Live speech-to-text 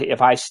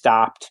if I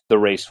stopped, the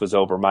race was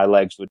over. My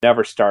legs would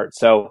never start.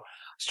 So I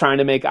was trying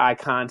to make eye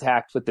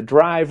contact with the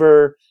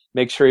driver,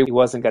 make sure he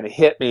wasn't going to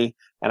hit me.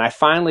 And I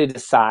finally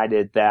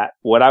decided that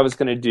what I was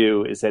going to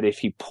do is that if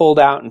he pulled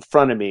out in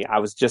front of me, I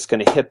was just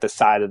going to hit the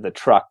side of the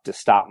truck to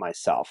stop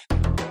myself.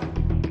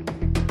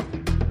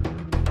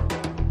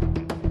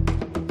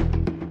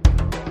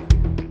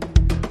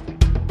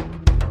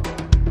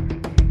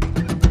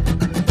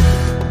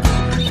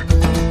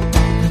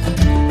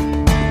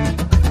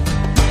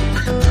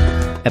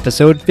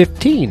 Episode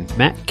 15,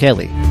 Matt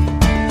Kelly.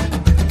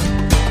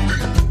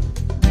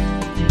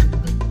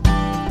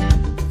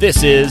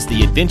 This is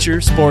the Adventure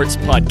Sports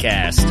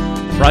Podcast,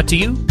 brought to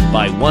you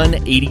by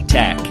 180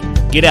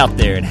 TAC. Get out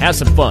there and have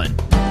some fun.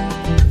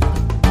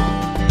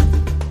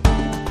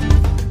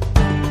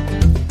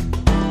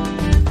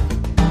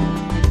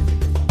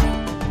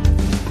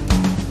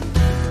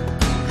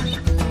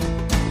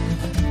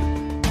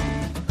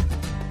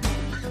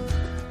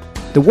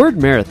 The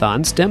word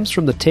marathon stems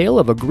from the tale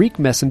of a Greek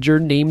messenger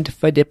named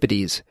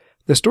Phidippides.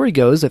 The story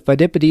goes that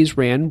Phidippides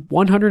ran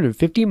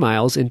 150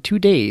 miles in 2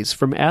 days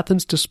from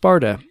Athens to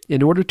Sparta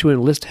in order to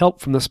enlist help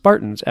from the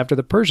Spartans after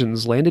the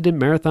Persians landed in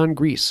Marathon,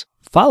 Greece.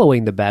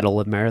 Following the Battle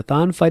of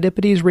Marathon,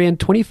 Phidippides ran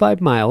 25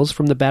 miles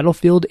from the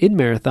battlefield in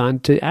Marathon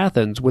to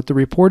Athens with the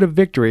report of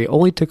victory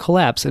only to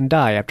collapse and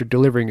die after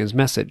delivering his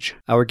message.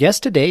 Our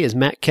guest today is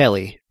Matt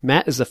Kelly.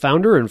 Matt is the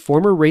founder and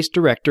former race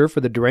director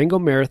for the Durango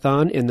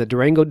Marathon and the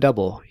Durango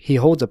Double. He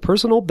holds a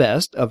personal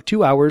best of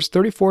 2 hours,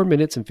 34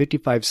 minutes, and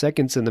 55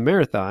 seconds in the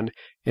marathon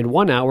and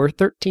 1 hour,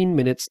 13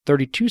 minutes,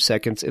 32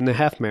 seconds in the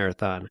half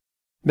marathon.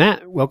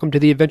 Matt, welcome to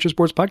the Adventure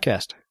Sports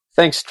Podcast.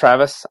 Thanks,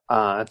 Travis.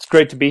 It's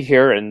great to be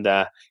here, and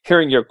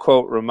hearing your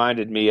quote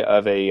reminded me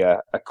of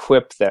a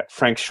quip that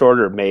Frank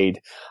Shorter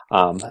made.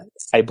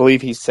 I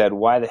believe he said,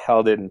 "Why the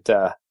hell didn't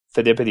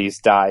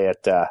Phidippides die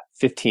at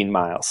 15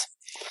 miles?"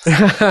 Yeah,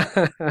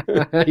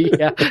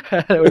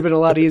 that would have been a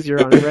lot easier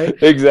on it, right?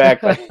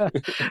 Exactly.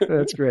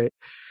 That's great.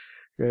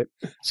 Great.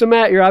 So,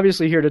 Matt, you're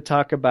obviously here to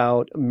talk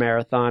about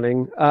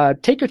marathoning.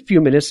 Take a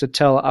few minutes to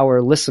tell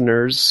our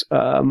listeners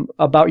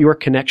about your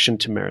connection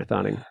to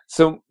marathoning.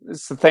 So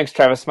thanks,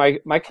 Travis.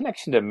 My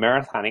connection to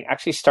marathoning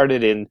actually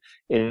started in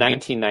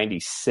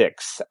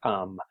 1996.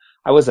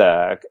 I was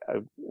a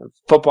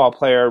football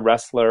player,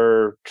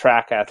 wrestler,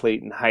 track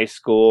athlete in high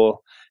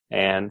school,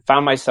 and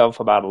found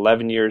myself about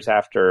 11 years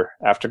after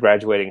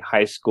graduating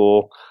high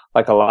school,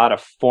 like a lot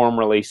of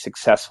formerly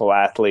successful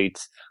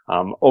athletes,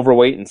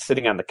 overweight and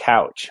sitting on the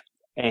couch.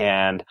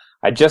 And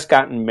I'd just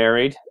gotten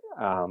married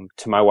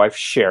to my wife,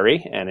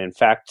 Sherry. And in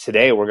fact,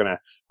 today we're going to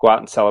go out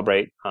and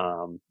celebrate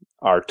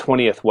our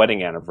 20th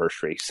wedding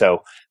anniversary.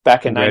 So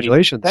back in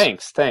Congratulations.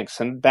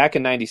 Thanks. And back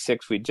in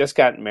 96, we'd just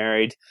gotten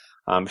married.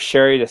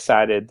 Sherry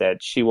decided that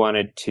she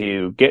wanted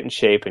to get in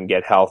shape and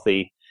get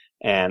healthy,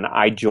 and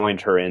I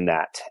joined her in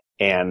that.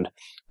 And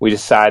we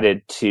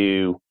decided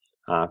to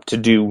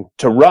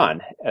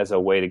run as a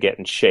way to get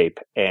in shape.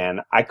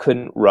 And I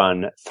couldn't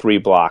run 3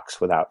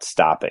 blocks without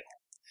stopping.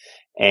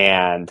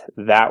 And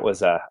that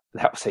was a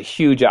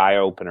huge eye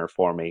opener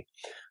for me.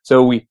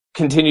 So we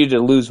continued to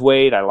lose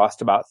weight. I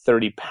lost about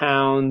 30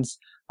 pounds,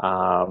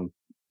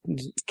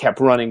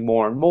 kept running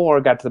more and more,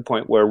 got to the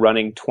point where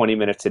running 20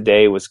 minutes a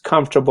day was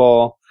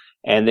comfortable.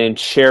 And then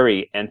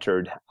Sherry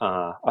entered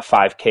a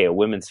 5K, a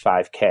women's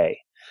 5K.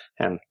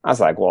 And I was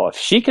like, well, if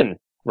she can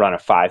run a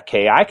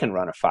 5K, I can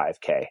run a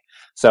 5K.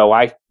 So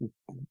I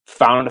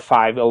found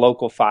a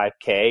local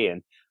 5K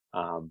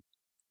and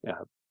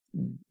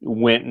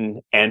went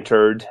and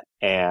entered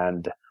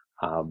and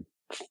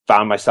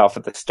found myself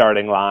at the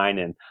starting line.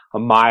 And a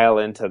mile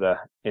into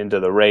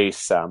the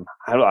race,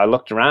 I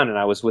looked around and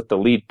I was with the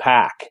lead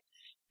pack,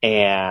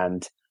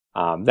 and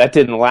that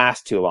didn't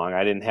last too long.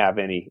 I didn't have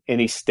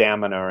any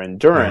stamina or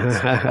endurance,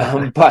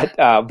 but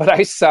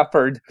I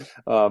suffered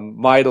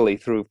mightily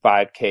through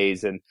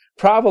 5Ks, and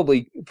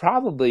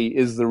probably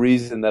is the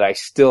reason that I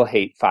still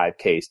hate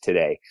 5Ks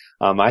today.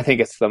 I think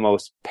it's the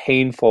most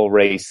painful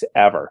race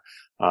ever.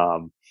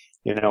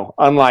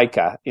 Unlike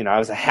I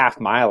was a half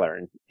miler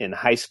in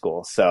high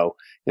school, so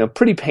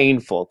pretty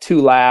painful.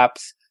 2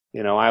 laps.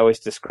 I always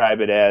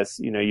describe it as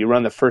you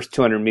run the first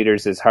 200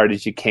 meters as hard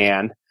as you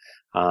can.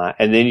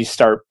 And then you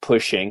start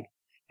pushing,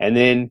 and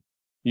then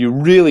you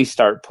really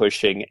start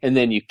pushing, and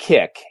then you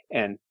kick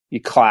and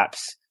you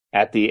collapse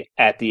at the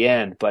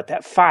end. But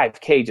that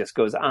 5K just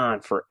goes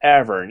on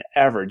forever and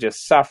ever,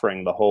 just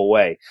suffering the whole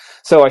way.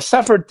 So I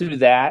suffered through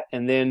that.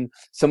 And then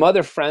some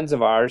other friends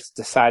of ours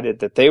decided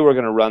that they were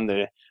going to run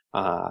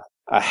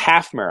a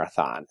half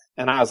marathon.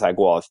 And I was like,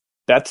 well, if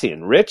Betsy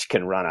and Rich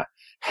can run a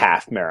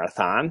half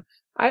marathon,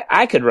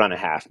 I could run a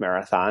half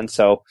marathon.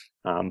 So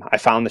I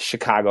found the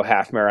Chicago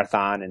Half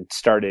Marathon and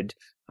started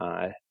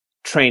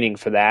training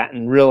for that,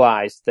 and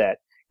realized that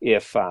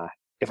if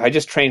I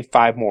just trained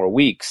 5 more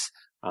weeks,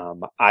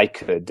 I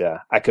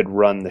could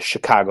run the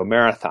Chicago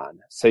Marathon.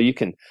 So you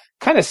can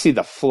kind of see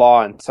the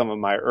flaw in some of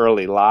my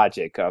early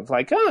logic of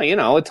like,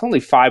 it's only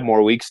 5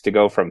 more weeks to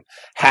go from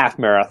half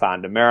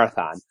marathon to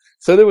marathon.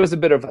 So there was a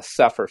bit of a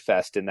suffer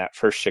fest in that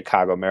first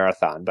Chicago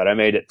Marathon, but I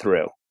made it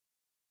through.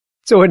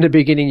 So in the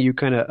beginning, you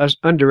kind of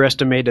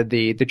underestimated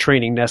the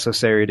training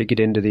necessary to get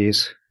into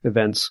these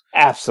events.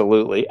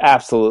 Absolutely,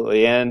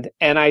 absolutely, and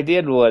I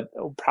did what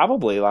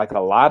probably like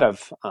a lot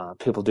of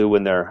people do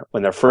when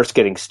they're first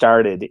getting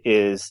started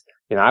is,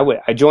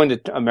 I joined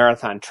a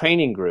marathon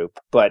training group,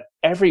 but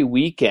every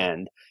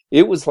weekend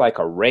it was like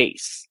a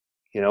race.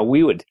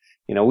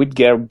 We'd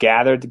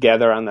gather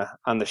together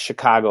on the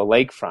Chicago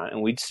lakefront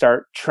and we'd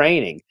start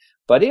training.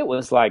 But it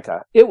was like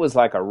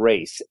a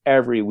race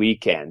every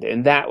weekend,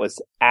 and that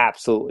was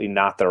absolutely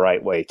not the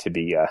right way to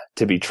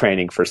be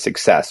training for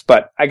success.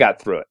 But I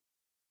got through it.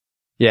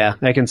 Yeah,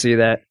 I can see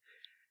that.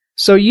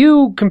 So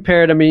you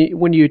compared,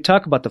 when you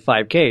talk about the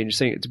 5K and you're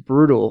saying it's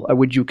brutal,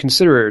 would you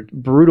consider it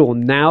brutal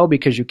now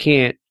because you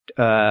can't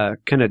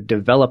kind of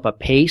develop a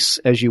pace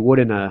as you would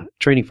in a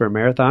training for a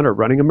marathon or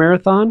running a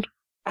marathon?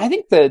 I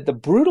think the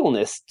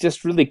brutalness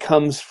just really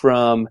comes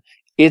from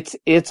it's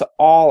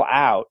all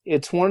out.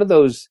 It's one of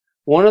those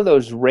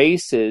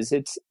races.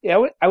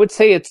 I would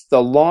say it's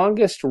the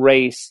longest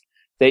race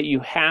that you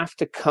have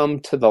to come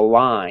to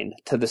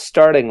the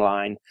starting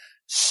line,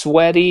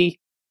 sweaty,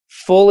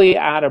 fully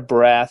out of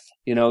breath,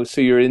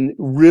 so you're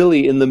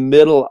really in the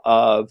middle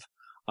of,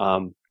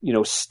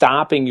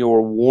 stopping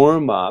your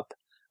warm up.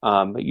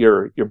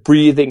 You're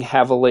breathing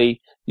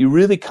heavily. You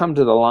really come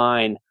to the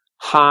line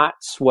hot,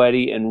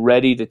 sweaty, and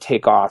ready to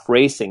take off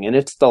racing. And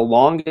it's the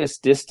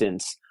longest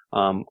distance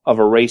of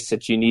a race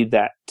that you need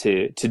that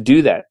to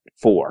do that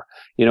for,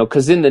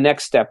 because in the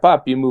next step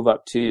up, you move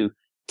up to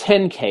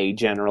 10K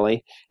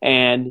generally,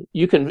 and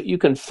you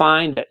can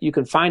find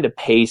a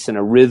pace and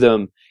a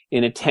rhythm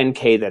in a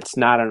 10K that's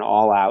not an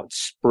all-out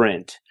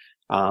sprint.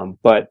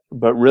 But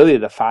really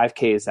the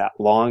 5K is that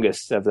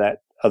longest of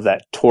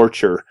that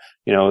torture.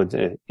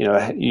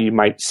 You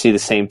might see the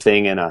same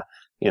thing in a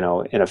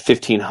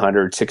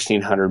 1,500,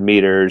 1,600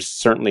 meters,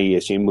 certainly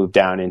as you move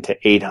down into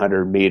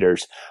 800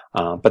 meters.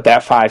 But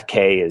that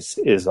 5K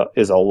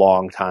is a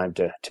long time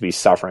to be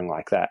suffering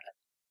like that.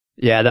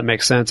 Yeah, that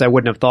makes sense. I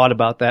wouldn't have thought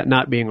about that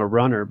not being a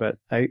runner, but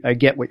I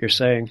get what you're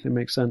saying. It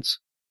makes sense.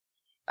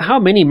 How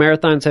many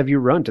marathons have you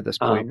run to this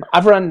point?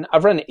 I've run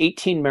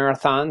 18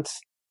 marathons.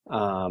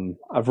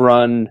 I've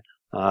run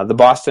the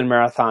Boston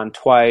Marathon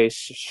twice.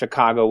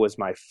 Chicago was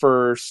my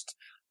first.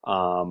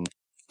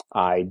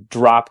 I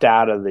dropped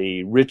out of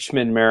the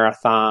Richmond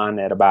Marathon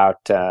at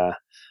about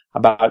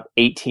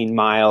 18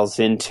 miles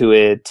into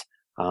it.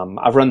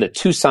 I've run the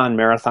Tucson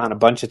Marathon a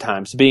bunch of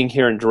times. Being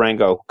here in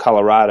Durango,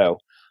 Colorado,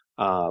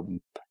 and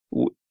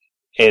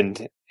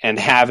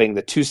having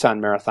the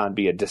Tucson Marathon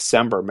be a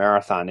December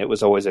marathon, it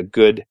was always a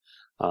good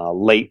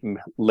late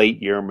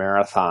year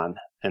marathon.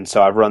 And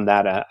so I've run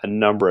that a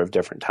number of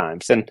different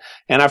times, and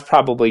I've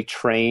probably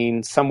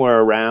trained somewhere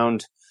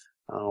around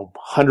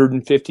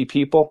 150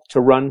 people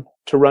to run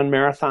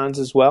marathons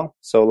as well.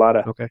 So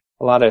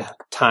a lot of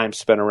time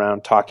spent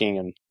around talking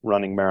and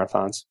running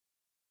marathons.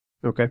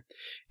 Okay.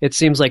 It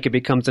seems like it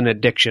becomes an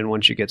addiction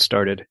once you get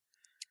started.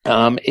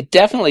 It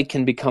definitely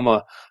can become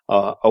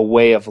a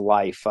way of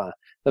life.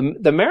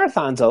 The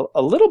marathon's a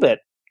little bit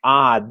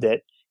odd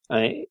that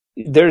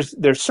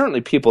there's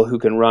certainly people who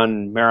can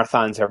run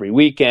marathons every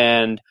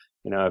weekend.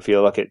 If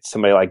you look at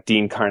somebody like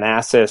Dean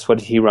Karnazes, what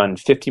did he run?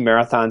 50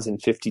 marathons in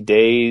 50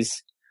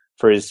 days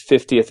for his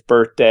 50th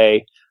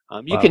birthday.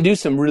 You can do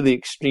some really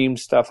extreme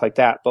stuff like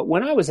that. But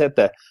when I was at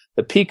the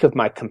peak of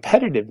my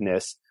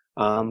competitiveness,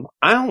 I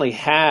only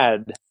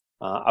had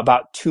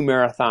about 2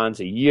 marathons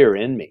a year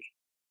in me.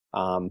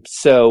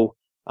 So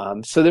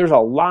there's a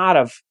lot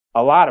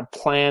of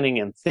planning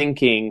and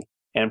thinking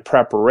and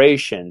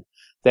preparation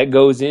that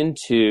goes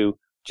into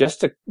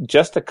just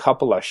a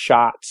couple of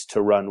shots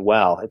to run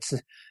well.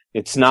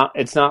 It's not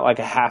like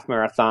a half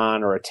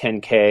marathon or a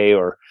 10K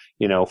or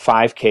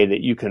 5K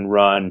that you can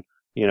run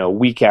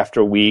week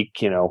after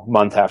week,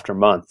 month after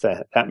month.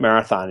 That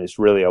marathon is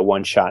really a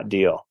one-shot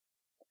deal.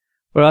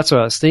 Well, that's what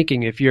I was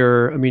thinking. If 2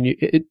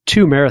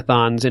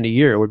 marathons in a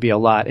year would be a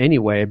lot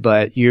anyway,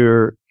 but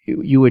you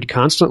would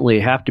constantly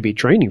have to be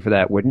training for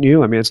that, wouldn't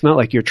you? It's not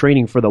like your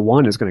training for the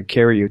one is going to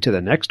carry you to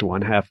the next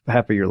one half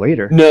a year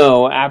later.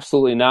 No,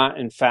 absolutely not.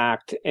 In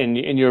fact, and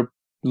you're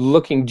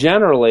looking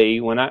generally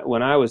when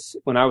I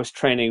was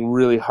training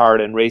really hard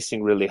and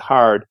racing really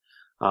hard,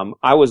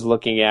 I was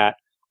looking at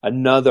at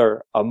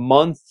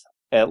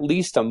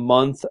least a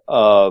month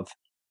of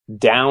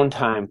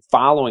downtime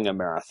following a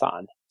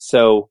marathon.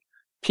 So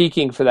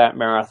peaking for that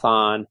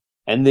marathon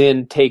and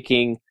then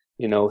taking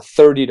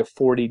 30 to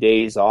 40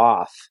 days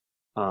off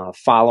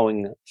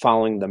following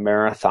the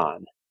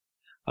marathon.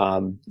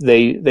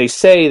 They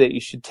say that you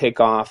should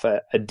take off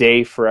a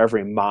day for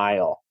every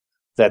mile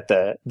that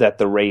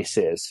the race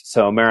is.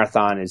 So a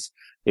marathon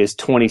is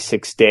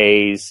 26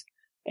 days,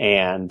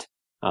 and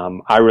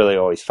I really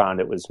always found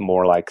it was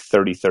more like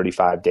 30,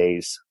 35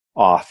 days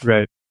off.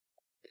 Right.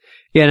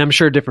 Yeah, and I'm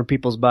sure different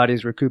people's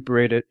bodies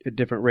recuperate at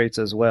different rates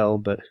as well,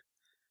 but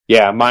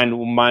yeah,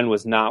 mine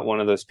was not one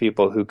of those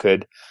people who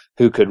could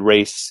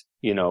race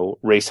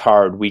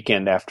hard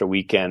weekend after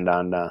weekend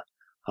on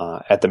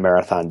at the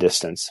marathon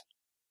distance.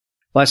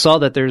 Well, I saw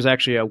that there's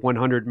actually a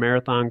 100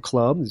 marathon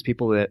club. There's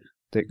people that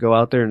go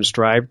out there and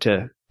strive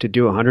to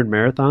do 100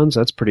 marathons.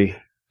 That's pretty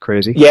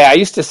crazy. Yeah, I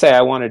used to say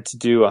I wanted to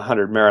do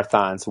 100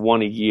 marathons,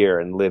 one a year,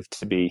 and live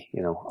to be,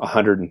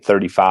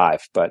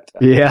 135. But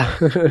yeah,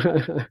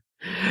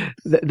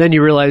 then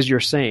you realize you're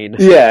sane.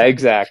 Yeah,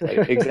 exactly.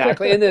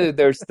 And then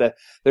there's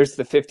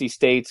the 50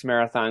 States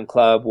Marathon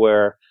Club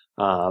where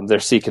they're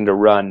seeking to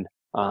run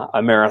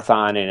a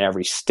marathon in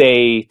every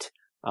state.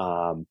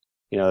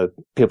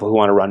 People who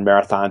want to run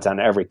marathons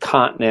on every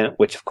continent,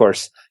 which of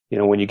course,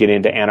 when you get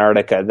into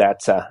Antarctica,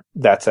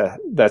 that's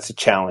a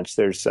challenge.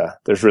 There's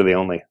really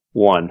only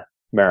one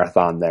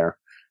marathon there.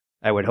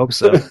 I would hope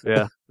so.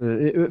 Yeah,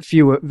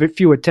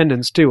 few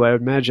attendants too, I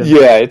would imagine.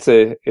 Yeah, it's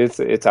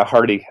a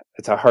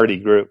hardy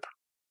group.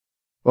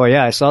 Well,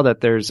 yeah, I saw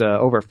that there's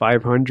over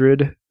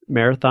 500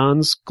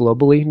 marathons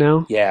globally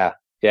now. Yeah,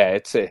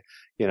 it's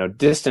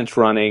distance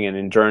running and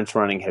endurance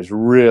running has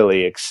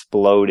really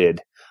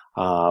exploded.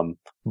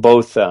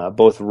 Both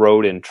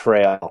road and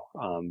trail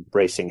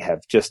racing have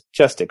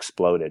just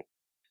exploded.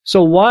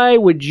 So why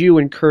would you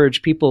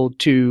encourage people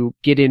to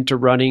get into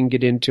running,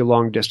 get into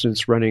long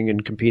distance running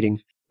and competing?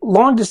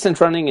 Long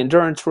distance running,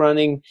 endurance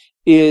running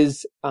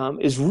is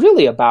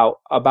really about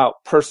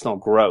personal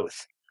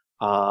growth.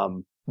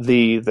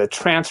 The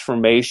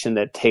transformation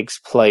that takes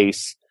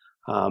place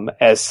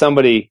as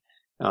somebody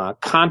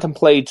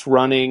contemplates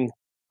running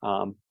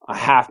a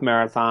half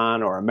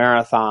marathon or a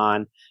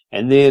marathon,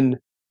 and then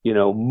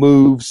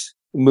moves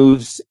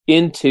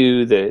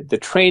into the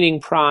training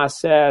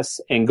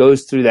process and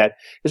goes through that.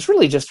 It's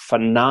really just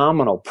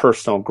phenomenal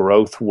personal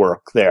growth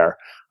work there.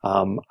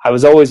 I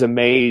was always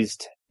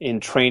amazed in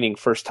training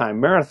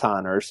first-time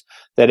marathoners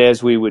that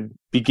as we would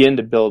begin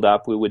to build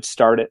up, we would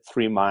start at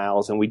 3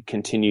 miles and we'd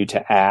continue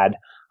to add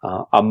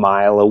a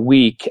mile a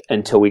week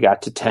until we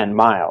got to 10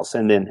 miles.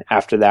 And then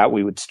after that,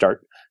 we would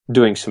start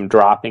doing some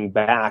dropping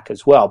back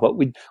as well. But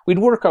we'd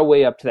work our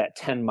way up to that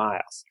 10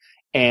 miles.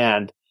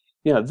 And,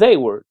 they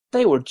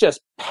were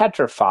just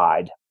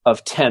petrified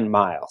of 10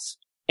 miles.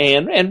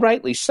 And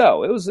rightly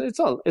so.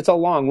 It's a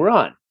long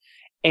run.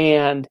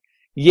 And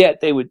yet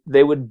they would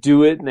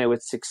do it and they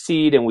would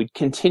succeed and we'd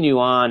continue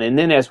on. And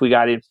then as we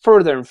got in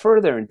further and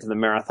further into the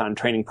marathon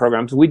training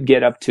programs, we'd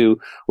get up to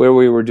where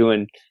we were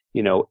doing,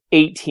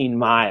 18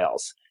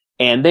 miles,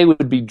 and they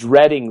would be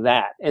dreading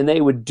that and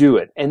they would do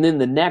it. And then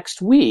the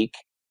next week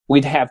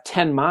we'd have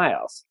 10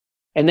 miles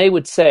and they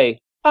would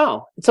say,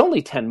 oh, it's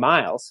only 10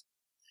 miles.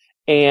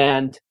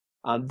 And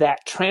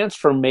that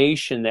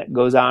transformation that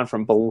goes on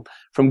from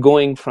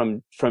going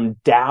from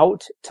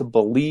doubt to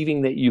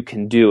believing that you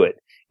can do it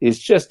is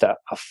just a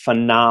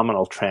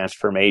phenomenal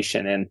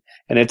transformation, and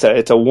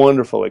it's a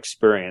wonderful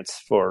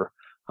experience for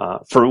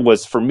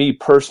me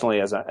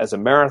personally as a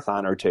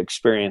marathoner to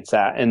experience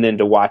that, and then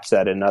to watch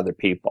that in other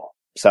people.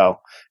 So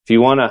if you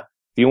want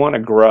to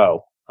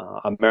grow,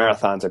 a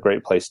marathon's a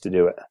great place to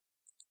do it.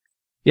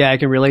 Yeah, I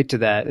can relate to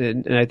that.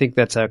 And I think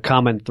that's a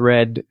common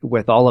thread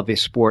with all of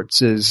these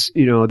sports is,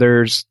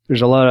 there's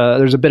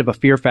a bit of a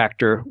fear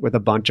factor with a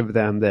bunch of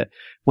them that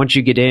once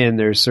you get in,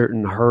 there's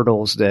certain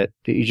hurdles that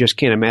you just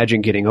can't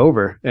imagine getting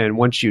over. And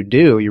once you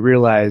do, you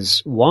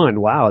realize, one,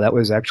 wow, that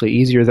was actually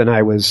easier than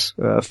I was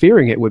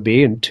fearing it would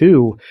be. And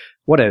two,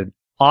 what an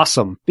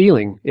awesome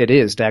feeling it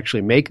is to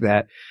actually make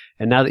that.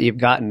 And now that you've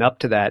gotten up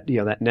to that,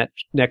 that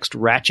next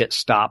ratchet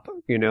stop,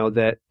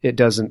 that it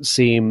doesn't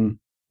seem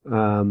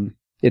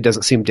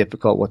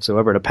difficult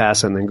whatsoever to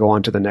pass and then go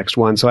on to the next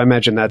one. So I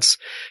imagine that's,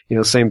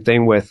 same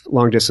thing with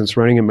long distance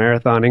running and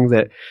marathoning,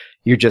 that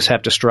you just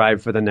have to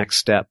strive for the next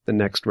step, the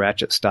next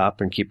ratchet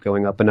stop, and keep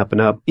going up and up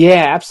and up.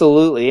 Yeah,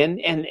 absolutely.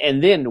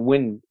 And then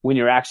when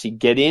you actually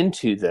get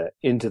into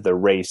the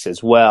race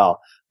as well,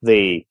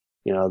 it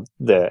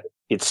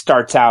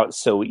starts out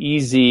so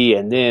easy,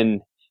 and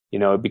then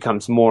it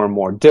becomes more and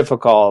more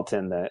difficult,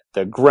 and the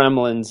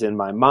gremlins in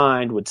my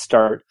mind would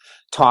start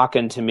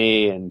talking to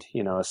me and,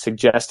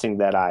 suggesting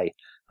that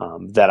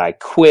I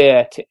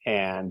quit,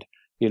 and,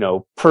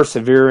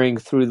 persevering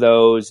through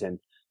those, and,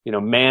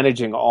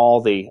 managing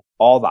all the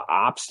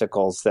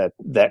obstacles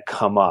that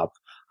come up.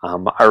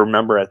 I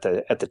remember at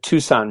the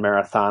Tucson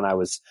Marathon, I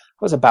was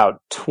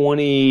about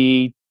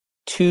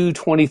 22,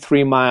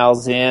 23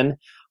 miles in,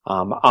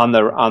 on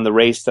the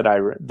race that I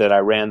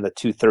ran, the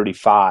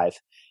 2:35.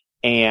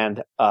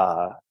 And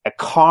a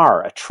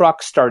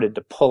truck started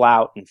to pull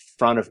out in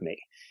front of me.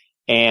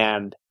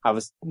 And I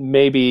was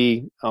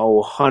maybe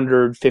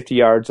 150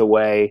 yards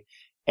away,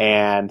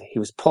 and he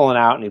was pulling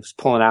out and he was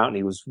pulling out and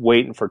he was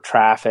waiting for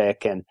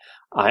traffic. And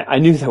I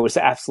knew there was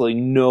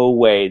absolutely no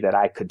way that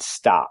I could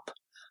stop.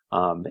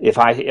 If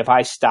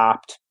I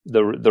stopped,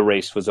 the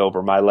race was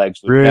over. My legs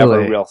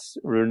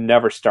would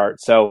never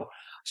start. So I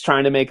was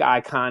trying to make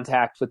eye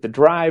contact with the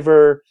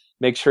driver,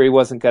 make sure he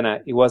wasn't gonna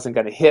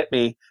hit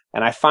me.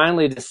 And I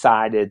finally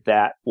decided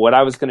that what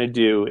I was going to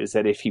do is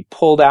that if he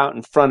pulled out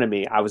in front of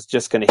me, I was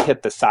just going to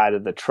hit the side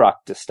of the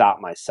truck to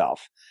stop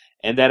myself.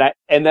 And that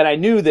I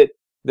knew that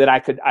I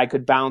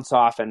could bounce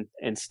off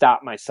and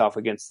stop myself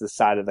against the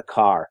side of the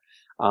car.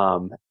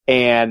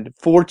 And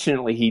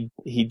fortunately,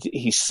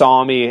 he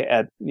saw me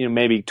at,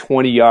 maybe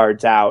 20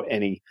 yards out,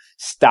 and he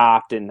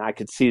stopped, and I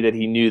could see that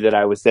he knew that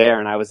I was there,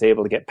 and I was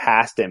able to get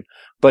past him.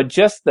 But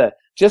just the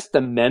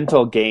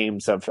mental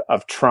games of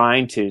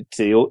trying to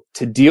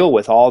deal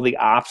with all the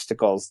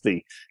obstacles,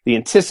 the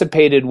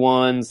anticipated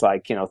ones,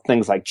 like,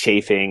 things like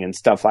chafing and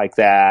stuff like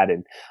that.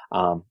 And,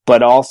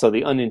 but also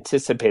the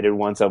unanticipated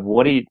ones of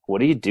what do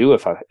you do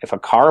if a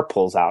car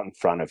pulls out in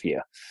front of you?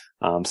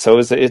 So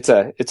it's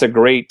a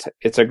great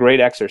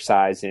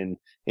exercise in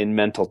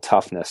mental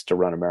toughness to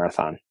run a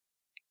marathon.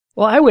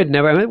 Well, I would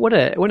never. I mean, what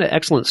an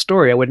excellent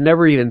story. I would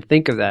never even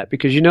think of that,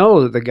 because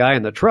the guy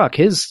in the truck,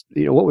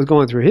 what was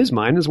going through his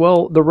mind is,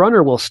 well, the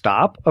runner will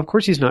stop. Of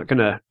course, he's not going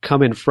to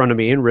come in front of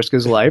me and risk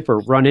his life or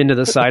run into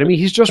the side of me.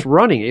 He's just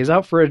running. He's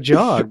out for a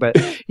jog. But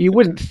you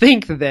wouldn't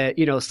think that,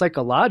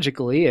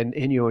 psychologically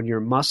and your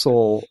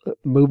muscle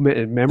movement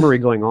and memory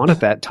going on at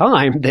that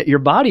time, that your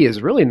body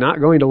is really not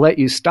going to let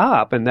you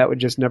stop. And that would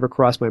just never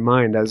cross my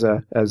mind as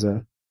a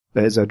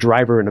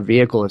driver in a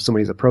vehicle if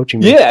somebody's approaching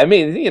me. Yeah, I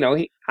mean,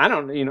 I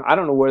don't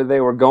know where they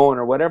were going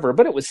or whatever,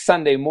 but it was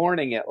Sunday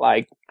morning at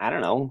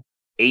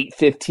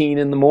 8:15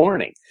 in the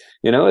morning.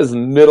 It was the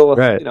middle of,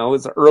 right. It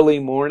was early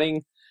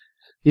morning.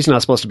 He's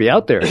not supposed to be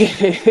out there.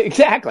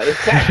 Exactly.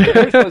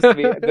 They're supposed to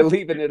be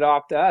leaving it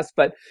off to us.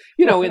 But,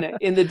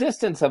 in the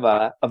distance of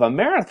a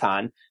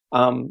marathon,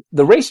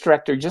 the race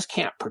director just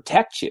can't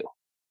protect you.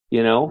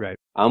 Right.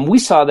 We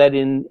saw that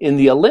in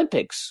the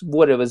Olympics.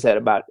 What was that,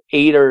 about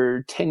 8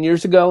 or 10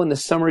 years ago in the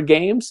Summer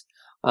Games?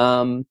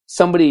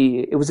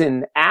 It was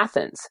in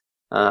Athens.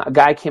 A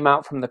guy came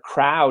out from the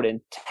crowd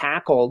and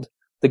tackled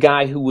the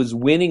guy who was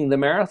winning the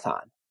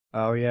marathon.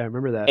 Oh yeah, I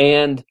remember that.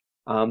 And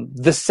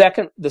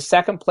the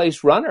second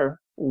place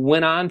runner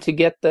went on to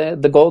get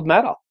the gold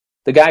medal.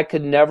 The guy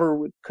could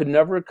never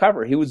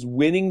recover. He was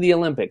winning the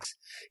Olympics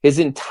his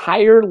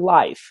entire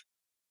life.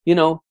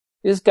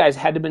 This guy's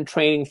had to have been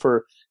training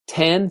for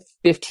 10,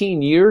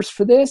 15 years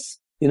for this,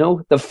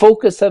 the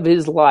focus of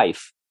his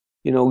life,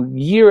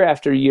 year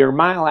after year,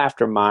 mile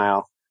after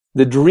mile.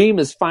 The dream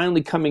is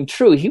finally coming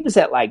true. He was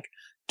at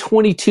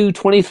 22,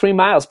 23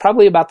 miles,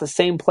 probably about the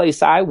same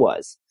place I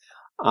was.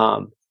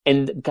 And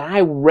the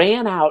guy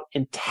ran out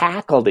and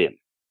tackled him.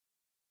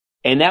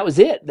 And that was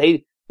it.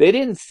 They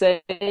didn't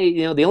say,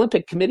 the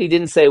Olympic Committee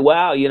didn't say,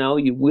 wow,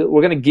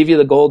 we're going to give you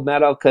the gold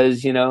medal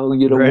because, you'd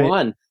have right.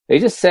 won. They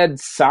just said,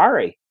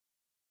 sorry.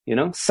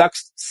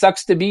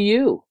 Sucks to be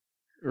you.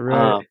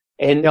 Right.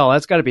 And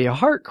that's got to be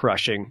heart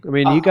crushing. I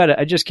mean,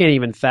 I just can't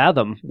even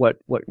fathom what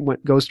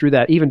goes through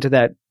that, even to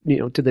that,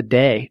 to the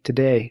day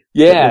today.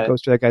 Yeah. What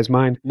goes through that guy's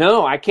mind.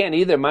 No, I can't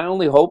either. My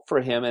only hope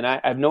for him, and I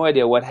have no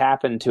idea what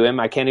happened to him.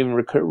 I can't even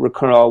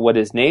recall what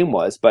his name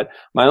was, but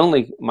my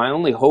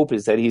only hope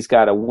is that he's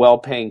got a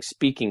well-paying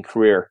speaking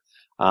career,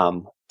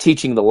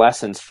 teaching the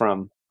lessons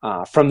from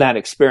that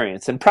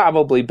experience, and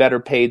probably better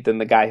paid than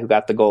the guy who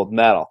got the gold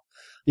medal.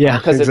 Yeah,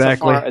 because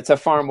exactly. It's a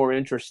far more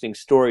interesting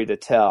story to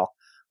tell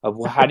of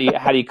how do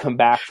you come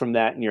back from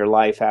that in your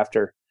life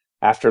after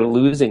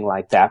losing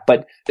like that.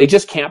 But they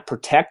just can't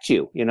protect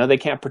you. They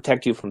can't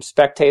protect you from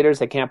spectators.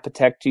 They can't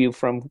protect you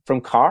from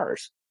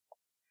cars.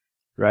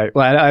 Right.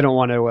 Well, I don't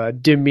want to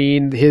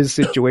demean his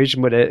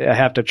situation, but I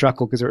have to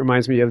chuckle because it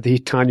reminds me of the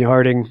Tonya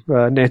Harding,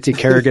 Nancy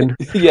Kerrigan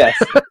yes.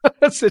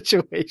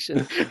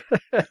 situation.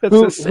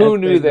 Who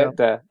knew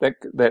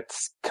that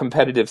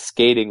competitive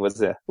skating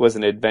was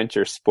an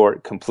adventure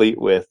sport complete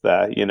with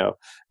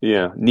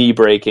knee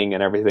breaking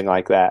and everything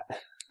like that.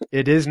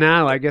 It is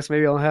now. I guess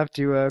maybe I'll have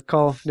to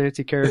call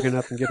Nancy Kerrigan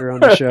up and get her on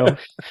the show.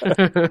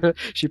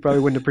 She probably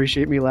wouldn't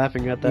appreciate me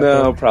laughing at that.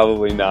 No, though.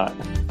 Probably not.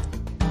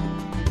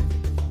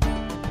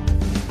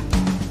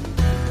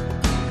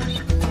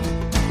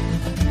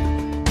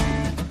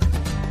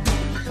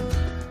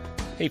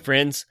 Hey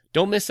friends,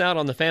 don't miss out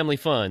on the family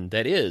fun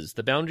that is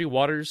the Boundary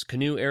Waters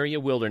Canoe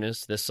Area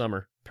Wilderness this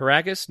summer.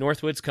 Paragus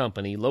Northwoods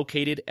Company,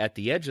 located at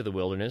the edge of the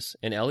wilderness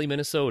in Ely,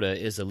 Minnesota,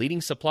 is a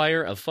leading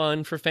supplier of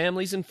fun for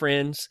families and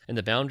friends in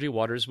the Boundary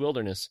Waters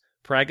Wilderness.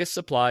 Paragus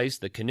supplies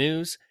the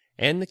canoes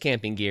and the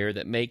camping gear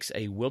that makes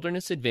a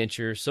wilderness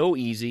adventure so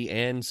easy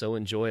and so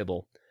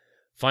enjoyable.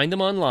 Find them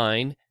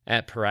online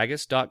at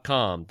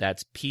paragus.com.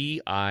 That's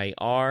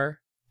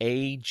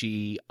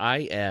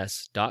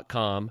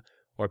PIRAGIS.com.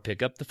 Or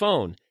pick up the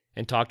phone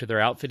and talk to their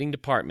outfitting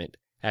department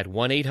at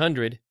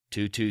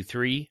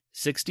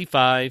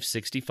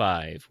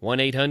 1-800-223-6565.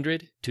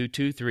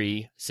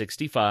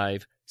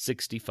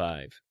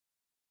 1-800-223-6565.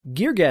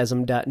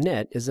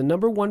 Geargasm.net is the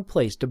 #1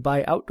 place to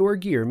buy outdoor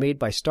gear made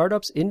by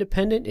startups,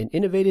 independent, and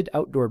innovative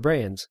outdoor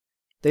brands.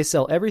 They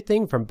sell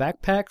everything from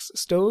backpacks,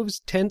 stoves,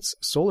 tents,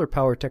 solar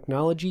power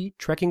technology,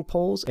 trekking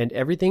poles, and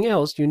everything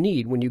else you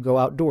need when you go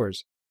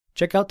outdoors.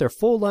 Check out their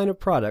full line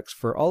of products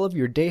for all of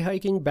your day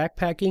hiking,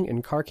 backpacking,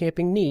 and car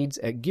camping needs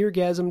at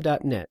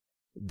Geargasm.net.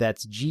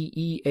 That's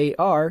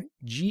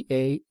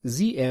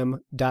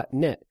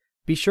GEARGAZM.net.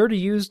 Be sure to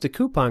use the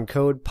coupon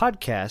code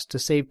PODCAST to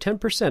save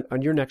 10%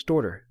 on your next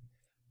order.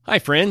 Hi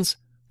friends,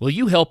 will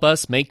you help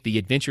us make the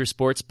Adventure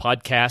Sports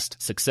Podcast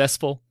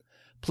successful?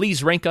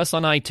 please rank us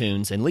on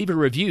iTunes and leave a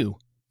review.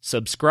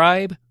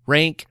 Subscribe,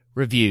 rank,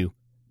 review.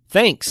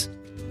 Thanks!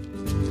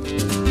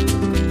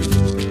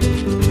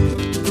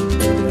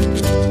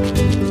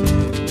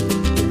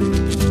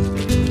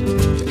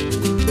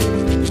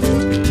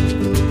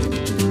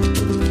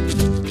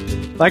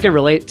 I can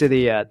relate to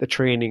the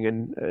training,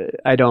 and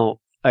I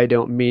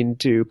don't mean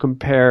to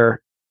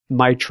compare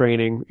my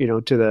training,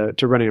 to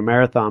running a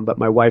marathon. But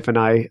my wife and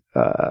I,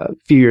 a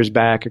few years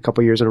back, a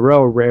couple years in a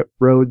row,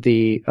 rode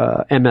the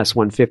MS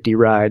 150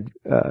 ride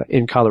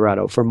in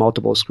Colorado for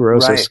multiple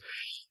sclerosis. Right.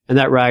 And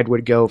that ride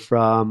would go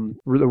from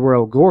the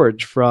Royal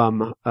Gorge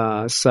from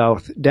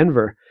South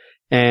Denver,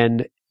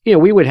 and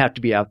we would have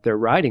to be out there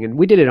riding, and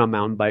we did it on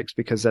mountain bikes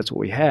because that's what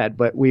we had.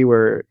 But we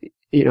were,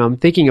 I'm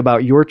thinking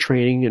about your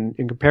training and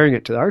comparing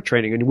it to our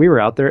training, and we were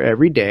out there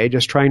every day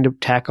just trying to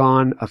tack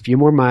on a few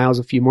more miles.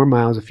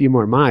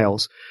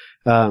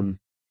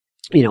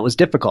 It was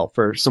difficult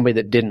for somebody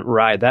that didn't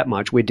ride that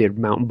much. We did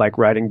mountain bike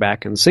riding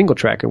back in single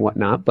track and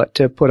whatnot, but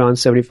to put on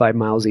 75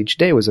 miles each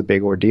day was a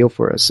big ordeal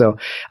for us. So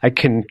I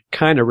can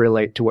kind of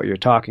relate to what you're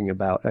talking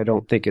about. I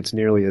don't think it's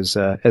nearly as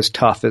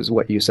tough as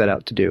what you set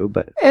out to do,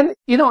 but. And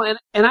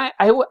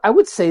I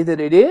would say that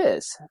it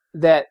is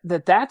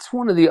that's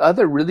one of the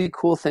other really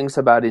cool things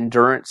about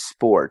endurance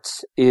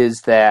sports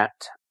is that,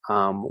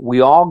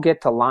 we all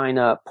get to line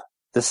up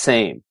the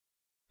same.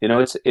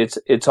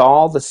 It's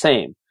all the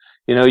same.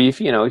 If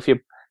you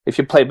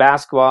play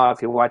basketball,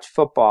 if you watch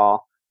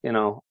football,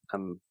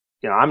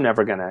 I'm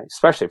never gonna,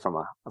 especially from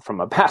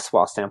a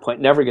basketball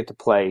standpoint, never get to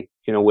play,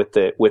 with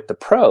the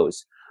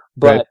pros.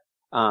 But,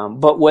 right.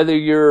 But whether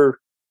you're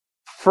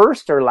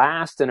first or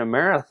last in a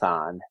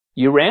marathon,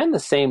 you ran the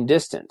same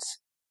distance.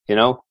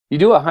 You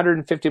do a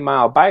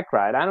 150-mile bike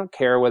ride. I don't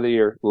care whether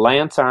you're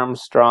Lance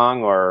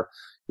Armstrong or,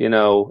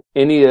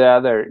 any of the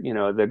other,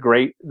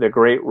 the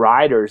great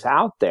riders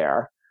out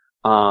there.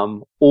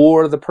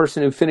 Or the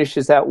person who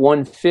finishes that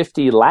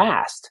 150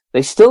 last,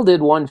 they still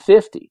did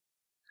 150.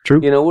 True.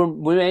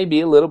 We may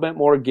be a little bit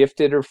more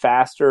gifted or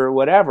faster or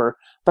whatever,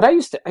 but I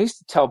used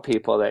to tell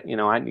people that,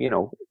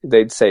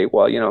 they'd say,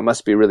 well, it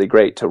must be really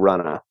great to run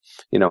a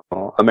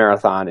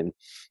marathon in,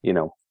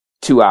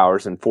 2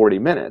 hours and 40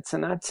 minutes.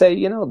 And I'd say,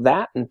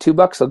 that and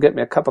 $2 will get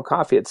me a cup of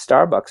coffee at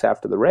Starbucks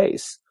after the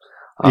race.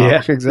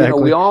 Yeah,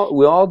 exactly. We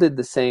all did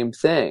the same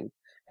thing.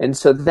 And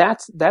so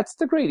that's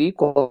the great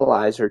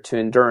equalizer to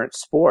endurance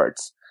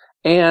sports.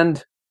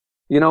 And,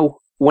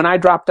 when I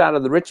dropped out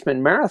of the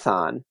Richmond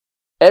Marathon,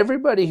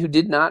 everybody who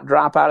did not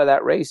drop out of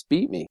that race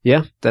beat me.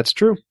 Yeah, that's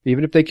true.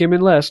 Even if they came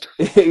in last.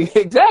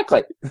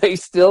 Exactly. They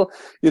still,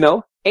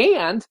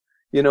 and,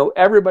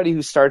 everybody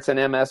who starts an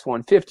MS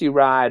 150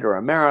 ride or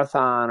a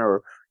marathon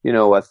or, a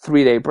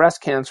 3-day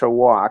breast cancer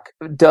walk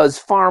does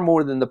far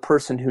more than the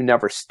person who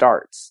never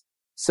starts.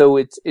 So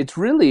it's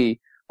really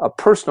a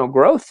personal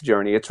growth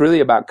journey. It's really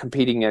about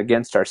competing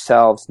against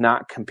ourselves,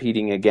 not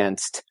competing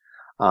against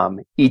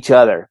each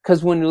other.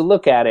 Because when you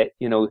look at it,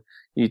 you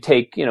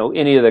take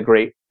any of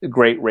the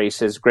great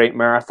races, great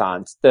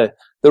marathons. The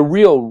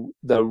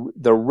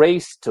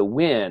race to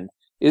win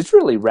is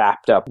really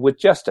wrapped up with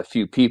just a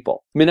few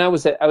people. I mean, I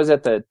was at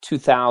the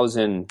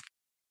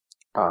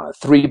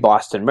 2003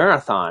 Boston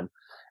Marathon,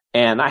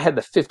 and I had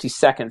the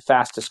 52nd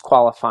fastest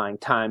qualifying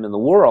time in the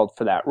world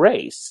for that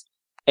race,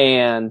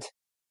 and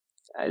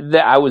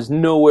I was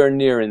nowhere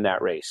near in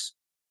that race.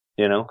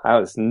 I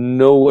was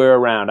nowhere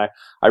around.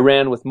 I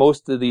ran with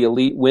most of the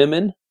elite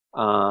women,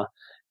 and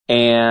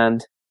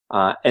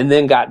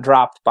then got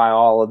dropped by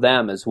all of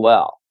them as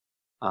well.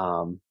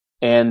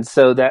 And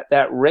so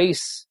that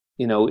race,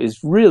 is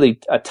really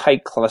a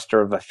tight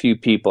cluster of a few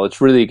people.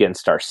 It's really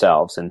against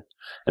ourselves and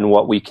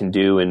what we can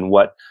do and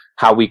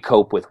how we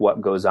cope with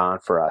what goes on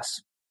for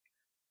us.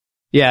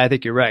 Yeah, I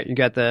think you're right. You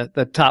got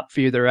the top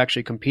few that are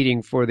actually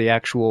competing for the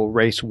actual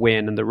race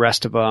win, and the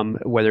rest of them,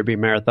 whether it be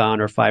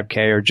marathon or 5K,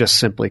 are just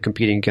simply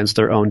competing against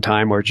their own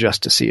time or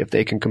just to see if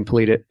they can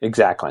complete it.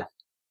 Exactly.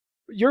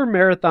 Your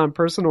marathon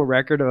personal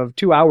record of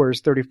 2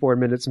 hours, 34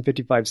 minutes, and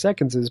 55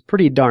 seconds is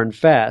pretty darn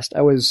fast.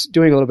 I was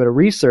doing a little bit of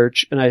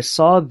research, and I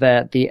saw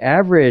that the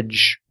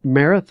average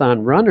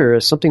marathon runner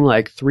is something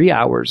like 3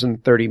 hours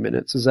and 30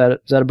 minutes. Is that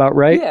about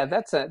right? Yeah,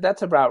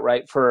 that's about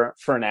right for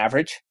an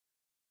average.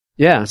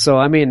 Yeah, so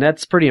I mean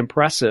that's pretty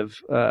impressive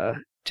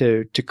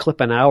to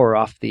clip an hour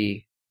off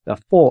a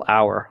full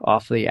hour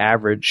off the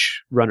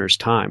average runner's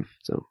time.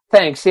 So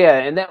thanks, yeah,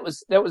 and that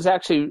was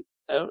actually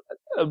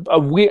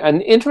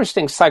an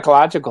interesting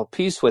psychological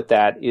piece with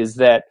that is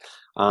that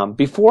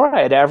before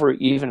I had ever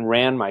even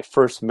ran my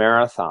first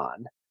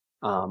marathon,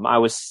 I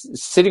was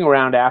sitting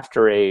around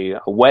after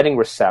a wedding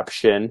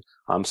reception.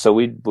 So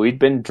we'd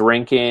been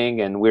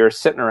drinking and we were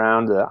sitting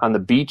around on the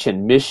beach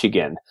in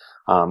Michigan,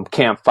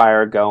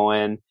 campfire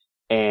going.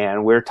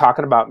 And we were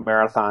talking about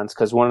marathons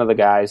because one of the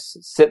guys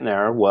sitting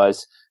there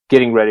was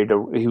getting ready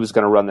he was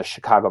going to run the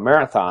Chicago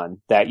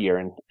Marathon that year.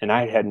 And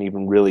I hadn't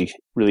even really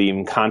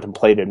even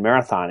contemplated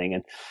marathoning.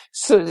 And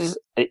so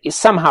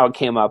somehow it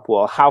came up,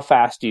 well, how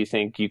fast do you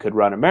think you could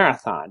run a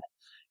marathon?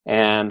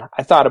 And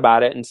I thought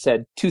about it and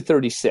said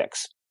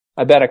 2:36.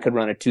 I bet I could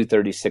run a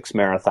 2:36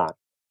 marathon.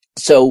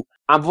 So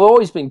I've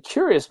always been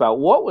curious about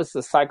what was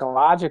the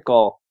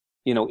psychological,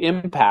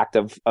 impact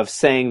of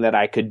saying that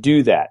I could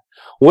do that.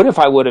 What if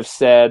I would have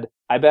said,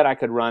 I bet I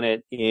could run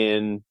it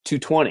in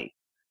 2:20?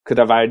 Could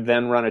have I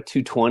then run a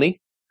 2:20?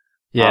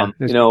 Yeah,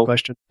 that's a good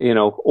question.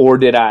 Or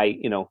did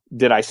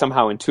I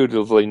somehow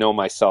intuitively know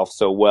myself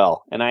so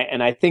well? And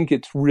I think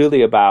it's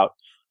really about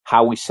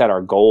how we set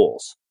our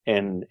goals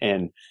and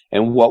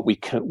what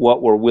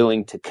we're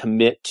willing to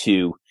commit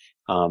to,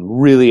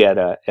 really at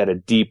a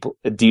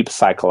deep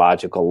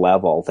psychological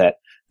level that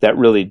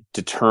really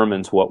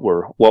determines what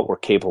we're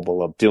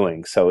capable of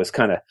doing. So it's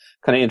kind of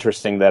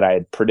interesting that I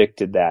had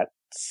predicted that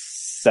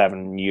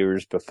 7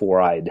 years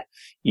before I'd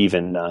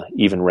even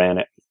ran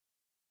it.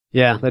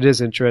 Yeah, that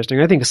is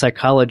interesting. I think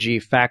psychology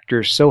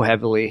factors so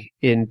heavily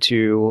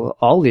into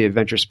all the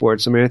adventure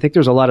sports. I mean, I think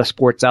there's a lot of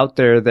sports out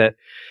there that,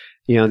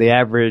 the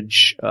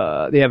average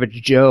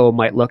Joe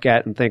might look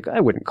at and think, I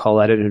wouldn't call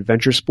that an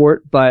adventure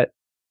sport. But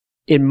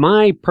in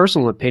my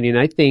personal opinion,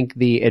 I think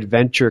the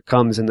adventure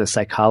comes in the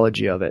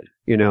psychology of it.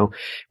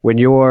 When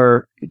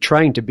you're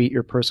trying to beat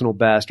your personal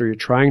best or you're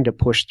trying to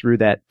push through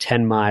that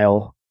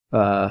 10-mile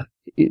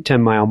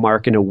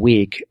mark in a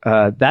week,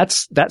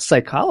 that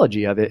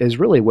psychology of it is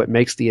really what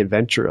makes the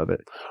adventure of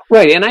it.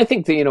 Right. And I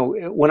think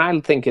that, when I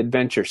think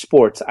adventure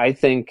sports, I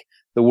think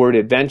the word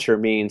adventure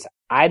means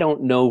I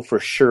don't know for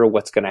sure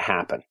what's going to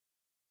happen.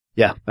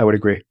 Yeah, I would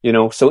agree.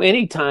 So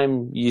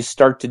anytime you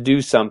start to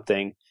do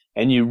something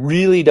and you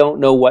really don't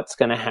know what's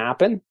going to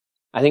happen,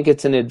 I think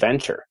it's an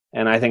adventure,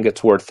 and I think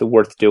it's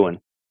worth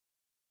doing.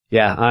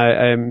 Yeah,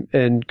 I'm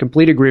in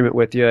complete agreement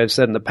with you. I've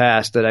said in the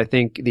past that I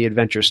think the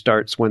adventure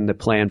starts when the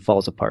plan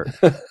falls apart.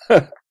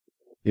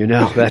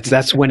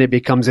 That's when it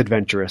becomes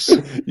adventurous.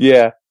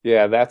 Yeah,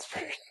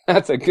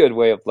 that's a good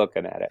way of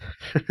looking at it.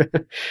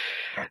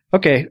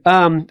 Okay.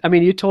 I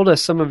mean, you told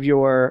us some of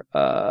your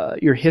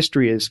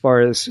history as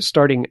far as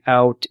starting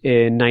out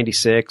in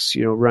 96,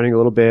 running a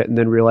little bit and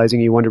then realizing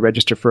you wanted to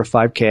register for a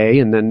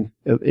 5K and then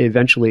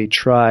eventually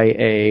try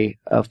a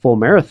full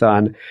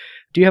marathon.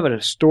 Do you have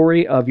a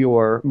story of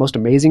your most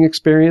amazing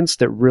experience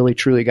that really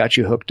truly got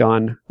you hooked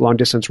on long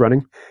distance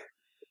running?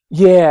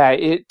 Yeah,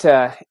 it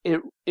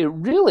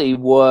really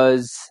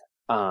was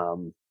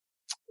the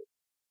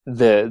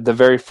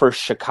very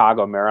first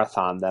Chicago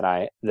marathon that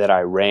I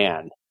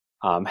ran.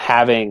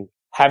 Having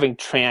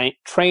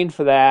trained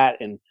for that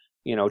and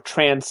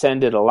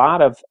transcended a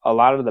lot of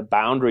the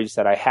boundaries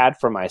that I had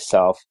for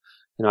myself.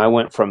 I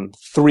went from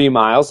 3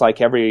 miles, like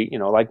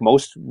like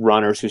most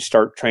runners who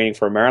start training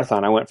for a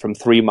marathon. I went from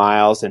 3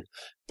 miles and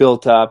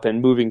built up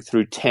and moving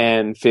through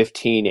 10,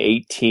 15,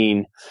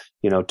 18,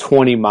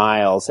 20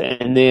 miles,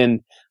 and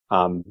then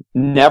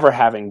never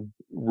having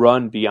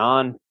run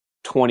beyond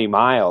 20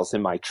 miles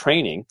in my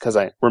training, because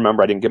I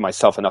remember I didn't give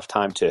myself enough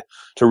time to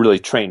really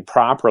train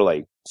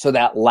properly. So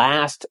that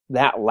last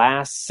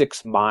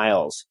 6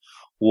 miles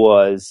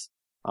was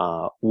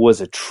a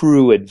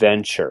true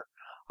adventure.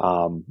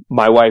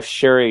 My wife,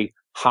 Sherry,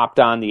 hopped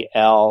on the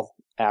L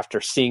after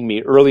seeing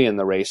me early in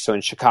the race. So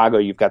in Chicago,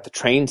 you've got the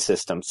train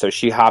system. So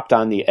she hopped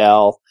on the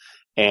L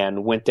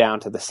and went down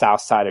to the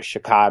south side of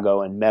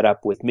Chicago and met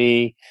up with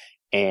me.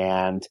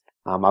 And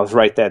I was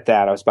right at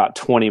that. I was about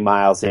 20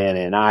 miles in,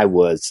 and I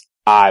was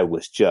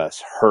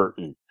just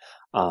hurting.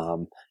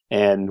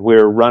 And we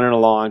were running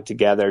along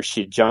together.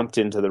 She jumped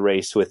into the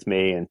race with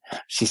me, and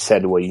she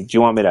said, "Well, do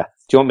you want me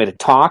to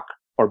talk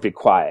or be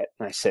quiet?"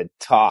 And I said,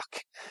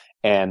 "Talk."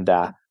 And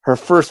her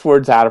first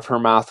words out of her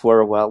mouth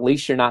were, "Well, at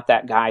least you're not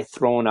that guy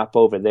throwing up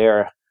over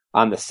there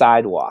on the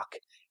sidewalk."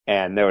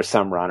 And there was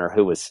some runner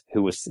who was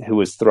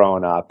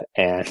throwing up,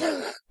 and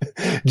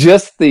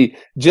just the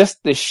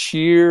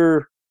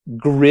sheer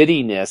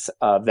grittiness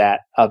of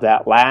that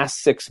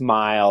last 6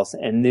 miles,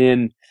 and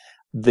then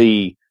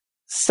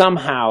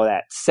somehow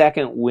that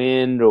second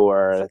wind,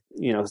 or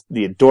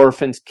the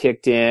endorphins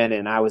kicked in,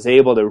 and I was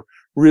able to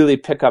really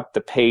pick up the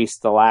pace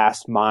the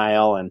last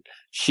mile, and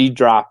she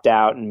dropped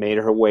out and made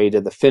her way to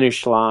the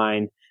finish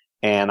line,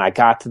 and I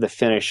got to the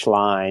finish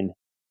line,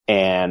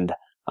 and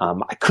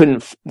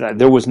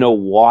there was no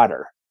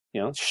water.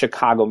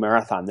 Chicago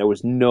Marathon, there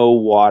was no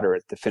water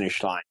at the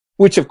finish line,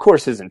 which of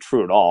course isn't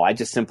true at all. I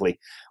just simply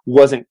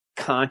wasn't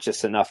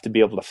conscious enough to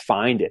be able to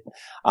find it.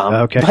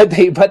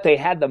 Okay. But they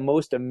had the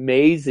most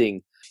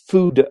amazing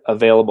food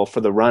available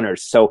for the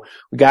runners. So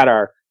we got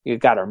our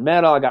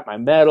medal. I got my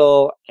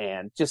medal,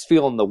 and just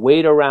feeling the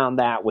weight around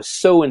that was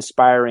so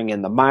inspiring,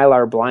 and the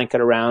Mylar blanket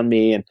around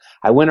me. And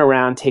I went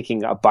around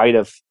taking a bite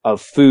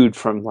of food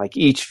from like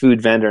each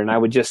food vendor, and I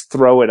would just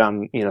throw it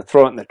in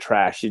the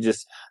trash.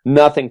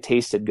 Nothing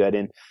tasted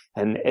good.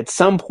 And at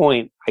some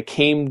point I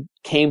came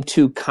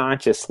to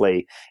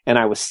consciously, and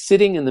I was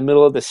sitting in the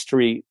middle of the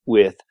street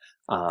with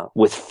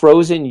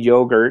frozen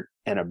yogurt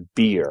and a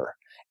beer.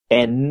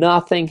 And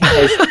nothing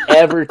has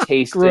ever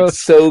tasted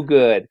so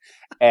good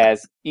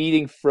as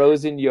eating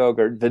frozen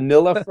yogurt,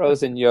 vanilla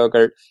frozen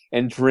yogurt,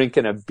 and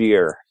drinking a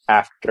beer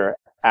after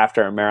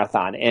a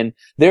marathon. And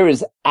there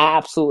is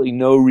absolutely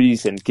no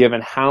reason,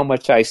 given how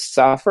much I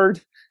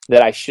suffered,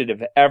 that I should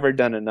have ever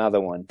done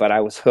another one, but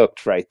I was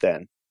hooked right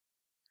then.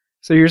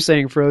 So you're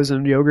saying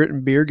frozen yogurt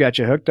and beer got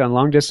you hooked on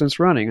long distance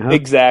running, huh?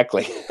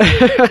 Exactly.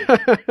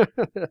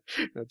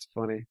 That's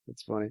funny.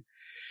 That's funny.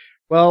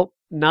 Well,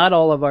 not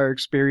all of our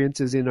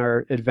experiences in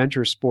our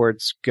adventure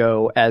sports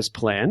go as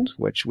planned,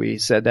 which we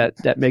said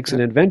that makes an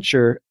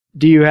adventure.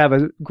 Do you have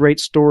a great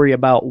story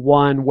about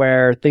one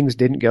where things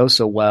didn't go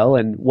so well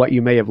and what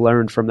you may have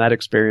learned from that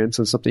experience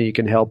and something you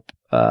can help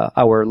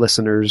our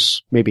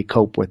listeners maybe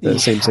cope with the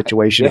same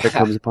situation if it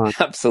comes upon?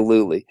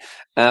 Absolutely.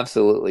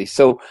 Absolutely.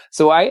 So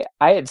I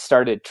had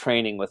started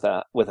training with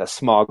a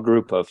small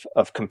group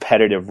of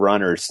competitive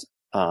runners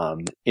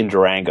in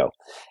Durango.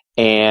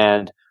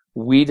 And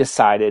we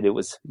decided, it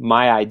was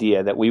my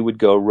idea, that we would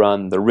go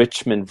run the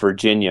Richmond,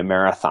 Virginia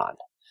Marathon.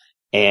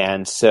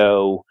 And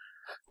so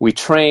we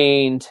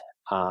trained,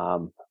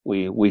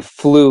 we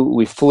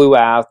flew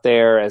out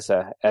there as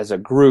a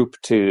group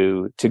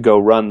to go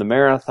run the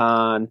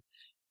marathon,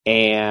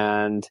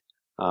 and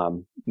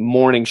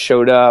morning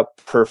showed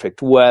up,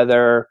 perfect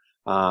weather.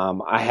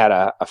 I had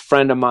a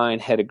friend of mine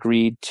had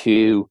agreed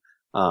to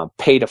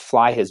pay to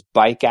fly his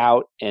bike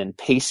out and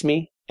pace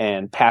me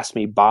and pass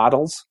me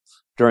bottles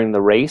during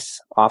the race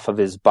off of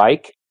his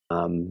bike.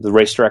 The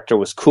race director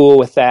was cool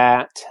with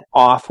that.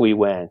 Off we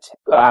went.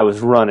 I was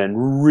running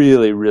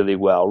really, really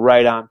well,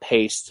 right on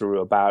pace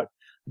through about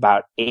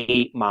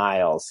 8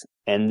 miles.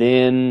 And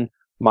then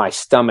my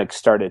stomach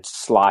started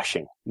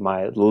sloshing.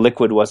 My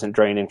liquid wasn't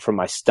draining from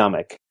my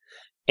stomach.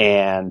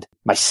 And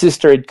my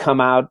sister had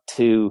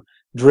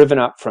driven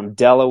up from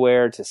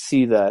Delaware to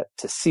see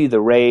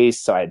the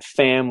race. So I had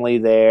family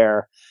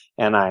there,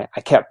 and I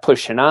kept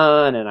pushing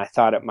on, and I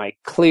thought it might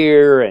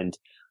clear, and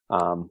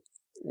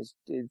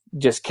it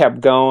just kept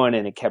going,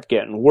 and it kept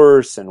getting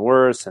worse and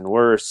worse and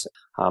worse.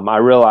 I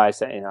realized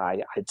that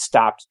I'd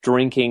stopped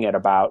drinking at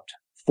about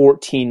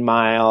 14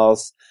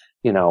 miles,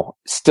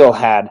 still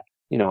had,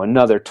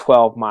 another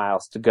 12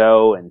 miles to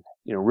go, and,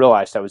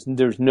 realized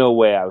there's no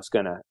way I was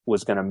going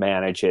to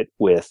manage it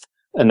with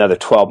another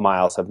 12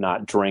 miles of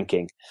not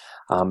drinking.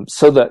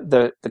 So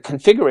the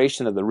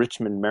configuration of the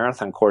Richmond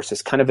Marathon course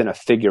is kind of in a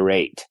figure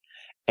 8.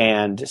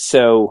 And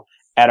so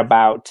at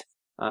about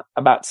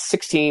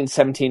 16,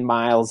 17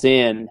 miles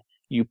in,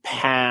 you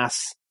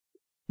pass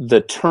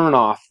the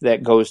turnoff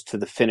that goes to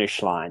the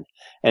finish line.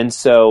 And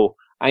so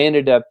I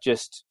ended up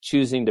just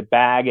choosing to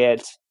bag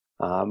it.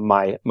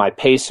 My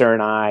pacer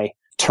and I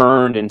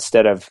turned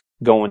instead of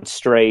going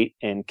straight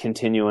and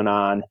continuing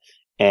on.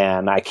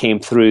 And I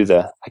came through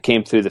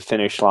the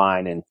finish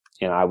line, and,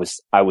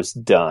 I was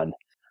done.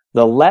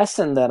 The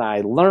lesson that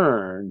I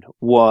learned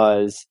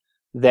was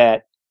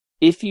that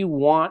if you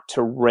want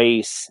to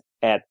race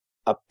at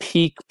a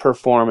peak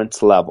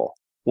performance level,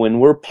 when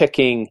we're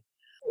picking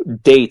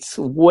dates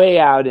way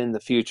out in the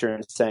future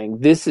and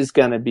saying, this is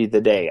going to be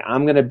the day,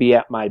 I'm going to be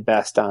at my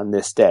best on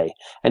this day,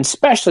 and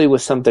especially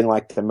with something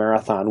like the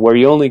marathon where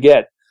you only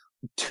get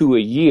 2 a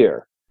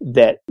year,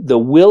 that the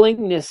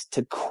willingness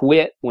to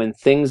quit when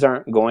things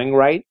aren't going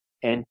right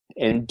and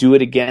do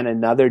it again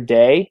another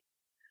day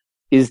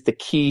is the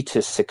key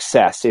to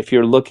success. If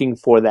you're looking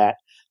for that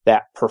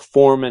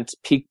performance,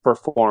 peak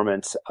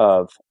performance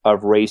of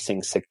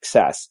racing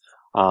success.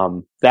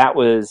 That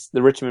was,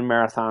 the Richmond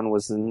Marathon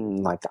was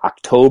in like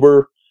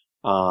October.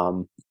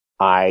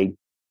 I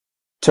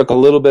took a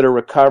little bit of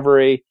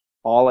recovery.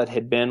 All it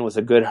had been was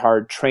a good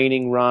hard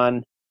training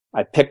run.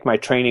 I picked my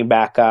training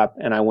back up,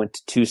 and I went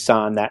to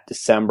Tucson that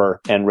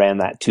December and ran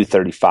that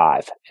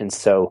 2:35. And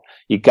so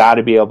you got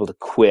to be able to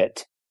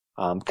quit.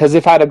 Because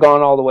if I'd have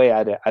gone all the way,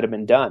 I'd have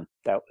been done.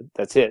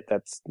 That's it.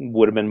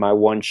 Would have been my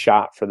one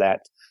shot for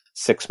that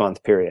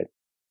 6-month period.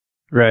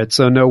 Right.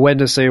 So know when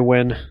to say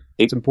when.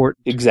 It's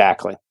important.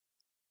 Exactly.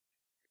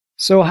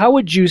 So how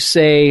would you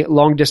say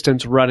long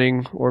distance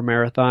running or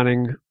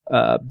marathoning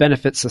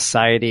benefits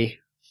society?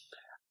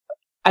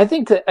 I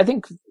think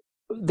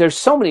there's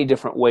so many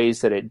different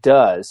ways that it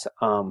does.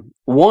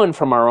 One,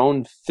 from our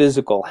own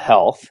physical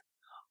health,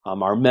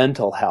 our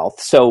mental health.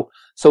 So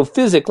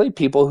physically,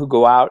 people who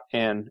go out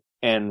and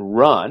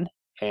run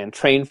and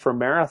train for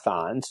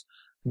marathons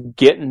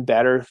get in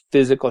better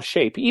physical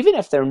shape, even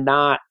if they're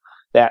not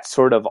that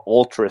sort of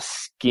ultra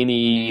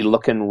skinny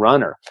looking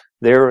runner.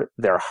 Their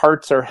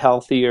hearts are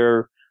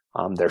healthier.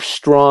 They're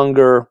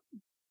stronger.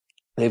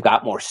 They've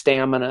got more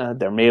stamina.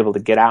 They're able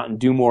to get out and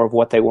do more of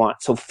what they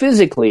want. So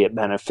physically it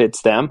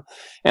benefits them.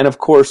 And of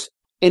course,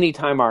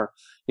 anytime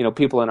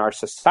people in our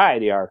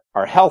society are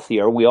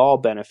healthier, we all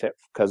benefit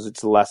because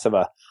it's less of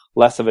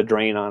a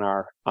drain on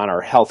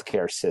our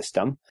healthcare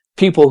system.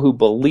 People who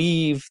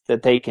believe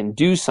that they can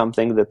do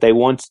something that they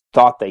once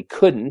thought they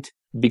couldn't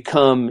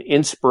become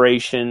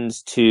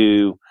inspirations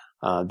to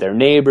their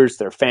neighbors,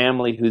 their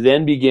family, who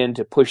then begin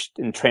to push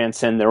and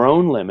transcend their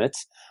own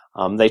limits.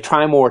 They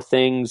try more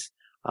things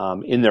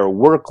in their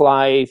work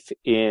life,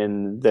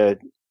 in the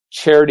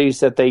charities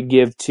that they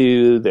give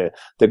to,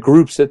 the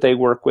groups that they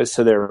work with.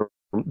 So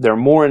they're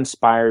more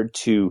inspired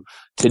to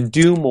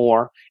do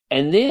more.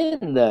 And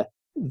then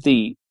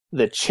the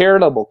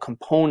charitable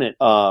component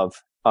of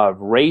of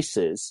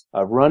races,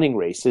 of running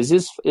races,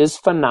 is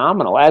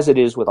phenomenal, as it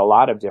is with a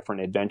lot of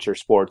different adventure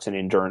sports and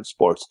endurance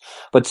sports.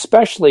 But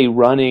especially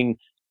running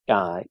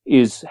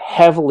is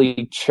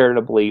heavily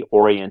charitably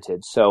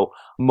oriented. So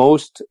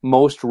most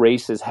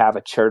races have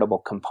a charitable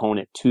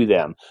component to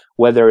them,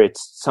 whether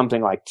it's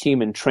something like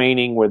Team in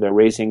Training, where they're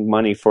raising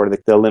money for the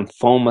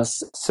Lymphoma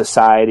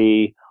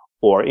Society,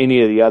 or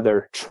any of the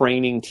other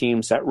training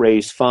teams that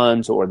raise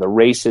funds, or the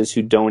races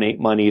who donate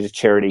money to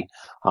charity.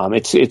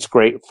 It's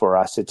great for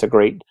us. It's a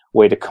great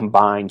way to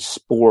combine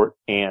sport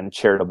and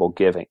charitable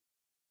giving.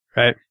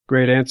 Right.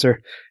 Great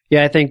answer.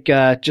 Yeah, I think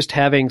just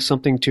having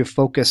something to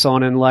focus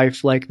on in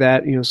life like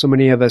that, so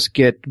many of us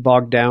get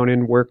bogged down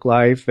in work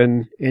life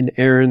and in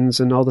errands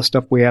and all the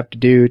stuff we have to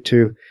do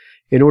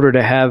in order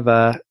to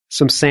have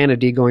some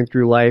sanity going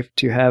through life,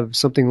 to have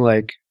something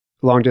like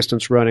long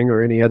distance running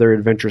or any other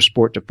adventure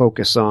sport to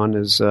focus on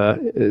is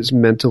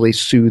mentally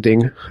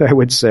soothing, I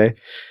would say.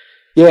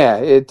 Yeah,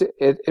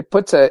 it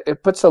puts a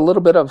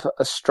little bit of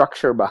a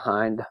structure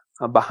behind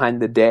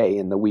the day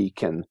and the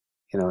week and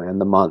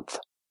and the month.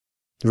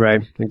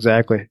 Right,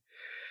 exactly.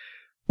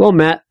 Well,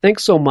 Matt,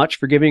 thanks so much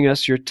for giving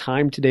us your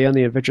time today on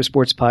the Adventure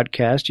Sports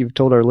Podcast. You've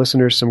told our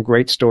listeners some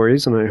great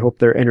stories, and I hope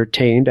they're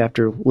entertained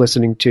after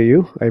listening to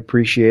you. I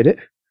appreciate it.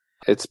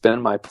 It's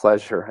been my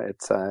pleasure.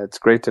 It's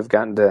great to have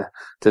gotten to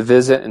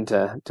visit and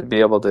to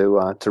be able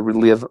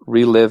to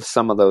relive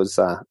some of those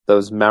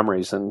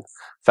memories. And in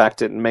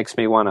fact, it makes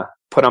me want to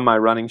put on my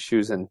running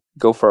shoes and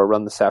go for a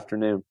run this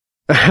afternoon.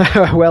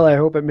 Well, I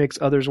hope it makes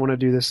others want to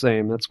do the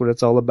same. That's what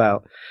it's all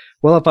about.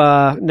 Well, if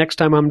next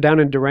time I'm down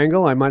in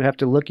Durango, I might have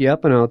to look you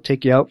up, and I'll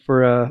take you out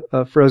for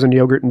a frozen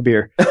yogurt and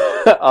beer.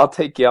 I'll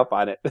take you up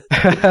on it,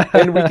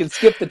 and we can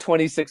skip the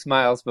 26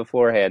 miles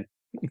beforehand.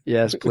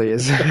 Yes,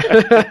 please.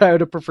 I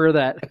would prefer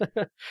that.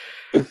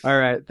 All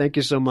right. Thank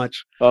you so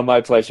much. Oh,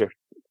 my pleasure.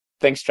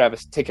 Thanks,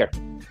 Travis. Take care.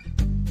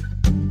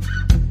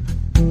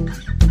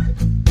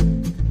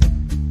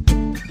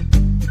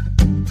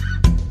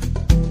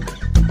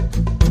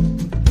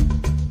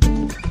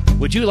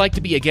 Would you like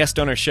to be a guest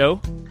on our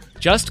show?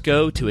 Just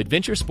go to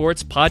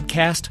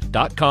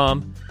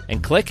adventuresportspodcast.com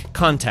and click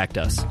Contact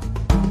Us.